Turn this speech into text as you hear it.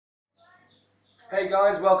Hey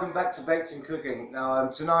guys, welcome back to Baked and Cooking. Now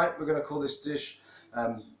tonight we're going to call this dish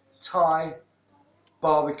Thai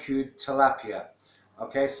barbecued tilapia.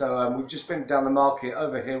 Okay, so we've just been down the market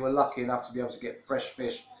over here. We're lucky enough to be able to get fresh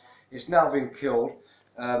fish. It's now been killed.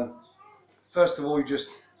 First of all, you just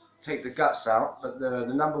take the guts out, but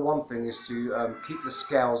the number one thing is to keep the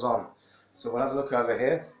scales on. So we'll have a look over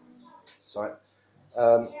here. Sorry.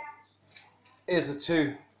 Here's the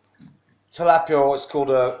two tilapia, or what's called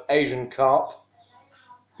a Asian carp.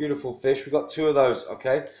 Beautiful fish. We've got two of those.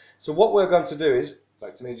 Okay. So what we're going to do is,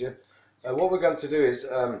 back to me, Jim. What we're going to do is,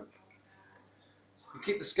 you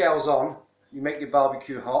keep the scales on. You make your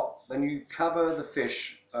barbecue hot. Then you cover the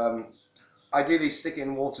fish. Ideally, stick it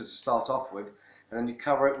in water to start off with, and then you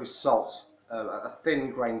cover it with salt, a thin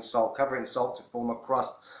grained salt. Cover it in salt to form a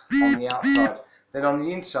crust on the outside. Then on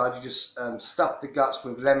the inside, you just stuff the guts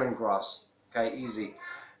with lemongrass. Okay, easy.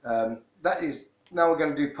 That is. Now we're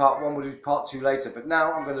going to do part one, we'll do part two later, but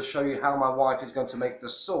now I'm going to show you how my wife is going to make the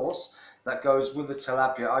sauce that goes with the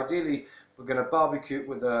tilapia. Ideally, we're going to barbecue it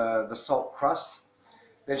with the salt crust.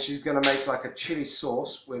 Then she's going to make like a chili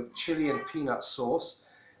sauce with chili and peanut sauce.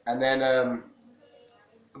 And then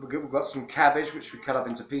we've got some cabbage, which we cut up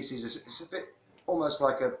into pieces. It's a bit almost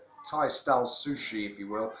like a Thai style sushi, if you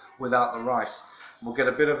will, without the rice. We'll get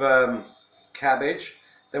a bit of cabbage.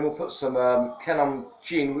 Then we'll put some kenom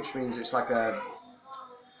jin, which means it's like a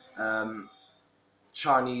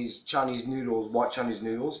Chinese noodles, white Chinese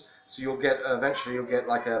noodles. So you'll get eventually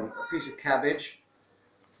like a piece of cabbage,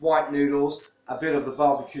 white noodles, a bit of the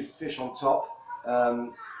barbecued fish on top,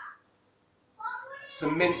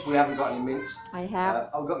 some mint. We haven't got any mint. I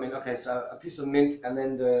have. I've got mint. Okay, so a piece of mint, and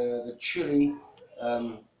then the chili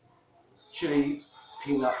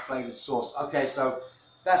peanut flavored sauce. Okay, so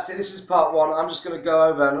that's it. This is part one. I'm just going to go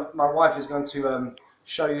over, and my wife is going to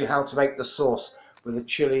show you how to make the sauce with the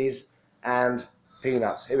chilies and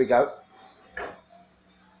peanuts. Here we go.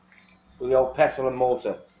 With the old pestle and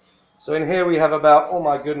mortar. So in here we have about, oh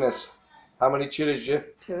my goodness, how many chilies, Jim?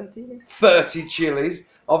 30. 30 chilies.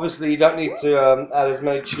 Obviously you don't need to add as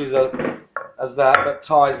many chilies as that, but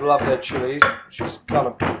Thais love their chilies, which is kind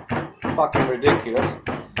of fucking ridiculous.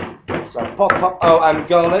 So pop, oh, and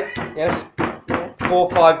garlic, yes. 4 or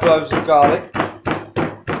 5 cloves of garlic.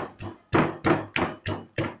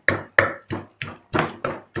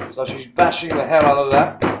 So she's bashing the hell out of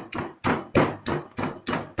that.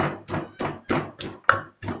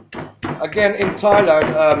 Again, in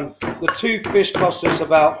Thailand, the 2 fish cost us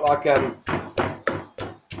about like,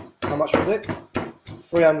 how much was it?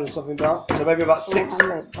 300 something baht. So maybe about 6.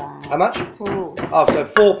 How much? 2. Oh, so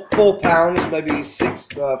 4 pounds, maybe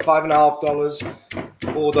 $5.50,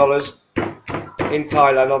 $4 in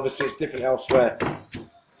Thailand. Obviously, it's different elsewhere.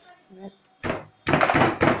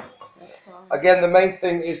 Again, the main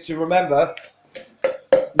thing is to remember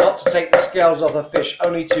not to take the scales off the fish,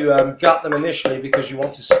 only to gut them initially, because you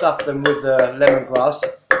want to stuff them with the lemongrass,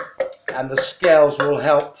 and the scales will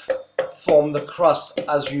help form the crust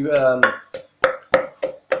as you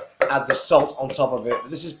add the salt on top of it.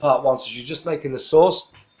 But this is part one, so she's just making the sauce.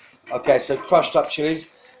 Okay, so crushed up chilies.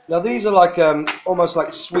 Now these are like almost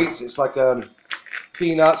like sweets. It's like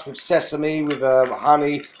peanuts with sesame with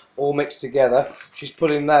honey all mixed together. She's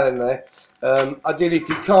putting that in there. Ideally, if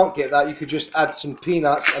you can't get that, you could just add some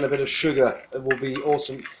peanuts and a bit of sugar. It will be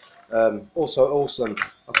awesome. Also awesome.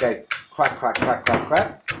 Okay, crack, crack, crack, crack,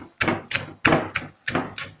 crack.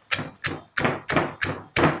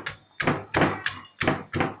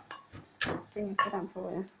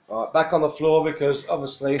 Alright, back on the floor, because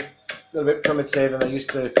obviously a little bit primitive and they're used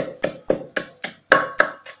to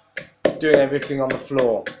doing everything on the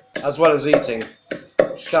floor as well as eating.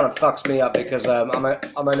 It kind of fucks me up because I'm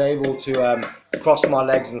unable to cross my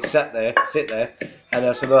legs and sit there,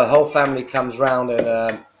 and so the whole family comes round,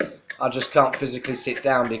 and I just can't physically sit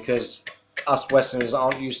down because us Westerners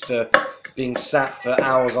aren't used to being sat for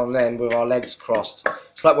hours on end with our legs crossed.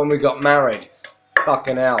 It's like when we got married.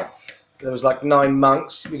 Fucking hell. There was like 9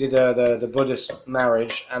 monks. We did the Buddhist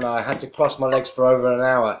marriage, and I had to cross my legs for over an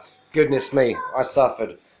hour. Goodness me, I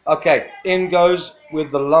suffered. Okay, in goes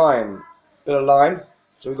with the lime. Bit of lime.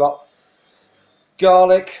 So we've got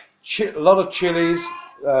garlic, a lot of chilies,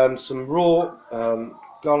 some raw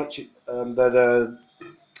garlic,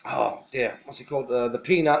 oh dear, what's it called? The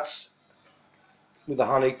peanuts with the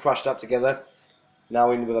honey crushed up together.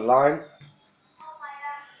 Now in with the lime.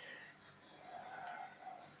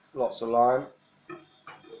 Lots of lime.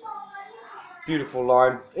 Beautiful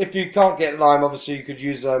lime. If you can't get lime, obviously you could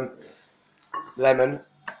use lemon.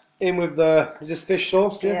 In with the, is this fish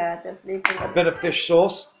sauce, Jim? Yeah, just leave it. A bit of fish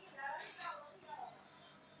sauce.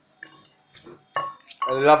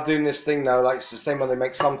 And they love doing this thing now, like it's the same one they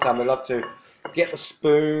make sometimes. They love to get the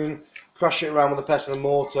spoon, crush it around with a pestle and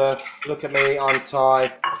mortar. Look at me, I'm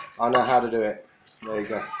Thai. I know how to do it. There you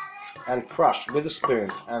go. And crush with a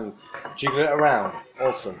spoon and jiggle it around.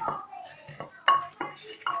 Awesome.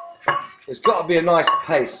 It's got to be a nice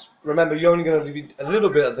paste. Remember, you're only going to do a little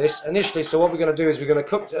bit of this initially. So what we're going to do is we're going to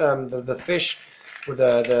cook the fish with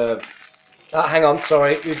the hang on,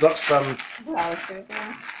 sorry. We've got some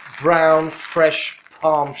brown, fresh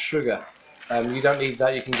palm sugar. You don't need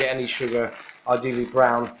that. You can get any sugar. Ideally,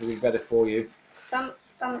 brown will be better for you.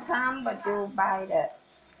 Sometimes, but you buy the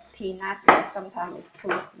peanut. Sometimes it's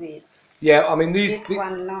too sweet. Yeah, I mean these. This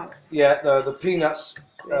one not. Yeah, the peanuts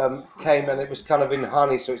came and it was kind of in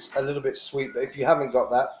honey, so it's a little bit sweet. But if you haven't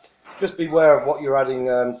got that, just beware of what you're adding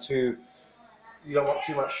to. You don't want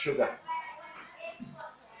too much sugar.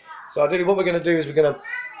 So ideally, what we're going to do is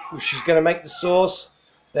she's going to make the sauce.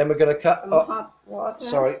 Then we're going to cut. Hot water.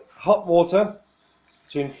 Sorry, hot water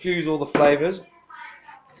to infuse all the flavors.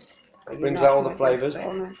 It brings out all the flavors.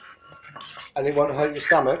 And it won't hurt your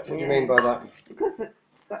stomach. What do you mean by that? Because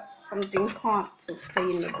it's got something hot to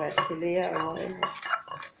clean the bacteria or whatever.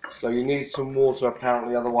 So you need some water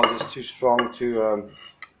apparently, otherwise it's too strong,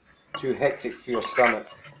 too hectic for your stomach.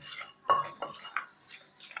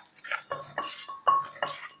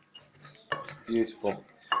 Beautiful.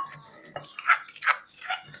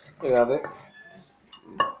 There you have it.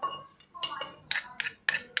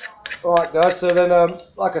 Alright guys, so then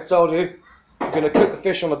like I told you, we're going to cook the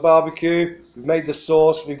fish on the barbecue. We've made the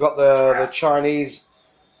sauce. We've got the Chinese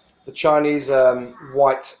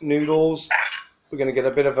white noodles. We're going to get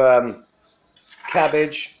a bit of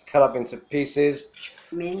cabbage cut up into pieces.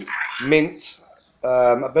 Mint.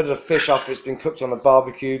 A bit of the fish after it's been cooked on the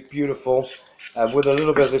barbecue. Beautiful. With a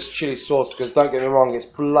little bit of this chili sauce, because don't get me wrong, it's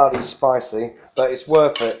bloody spicy, but it's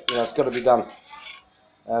worth it. You know, it's got to be done.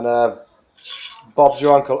 And Bob's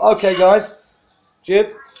your uncle. Okay, guys.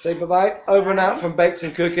 Jib, say bye-bye. Over and out from Baked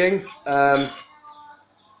and Cooking.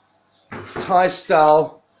 Thai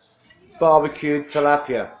style barbecued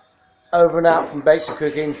tilapia. Over and out from Baked and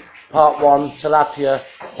Cooking, part 1, tilapia,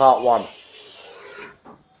 part 1.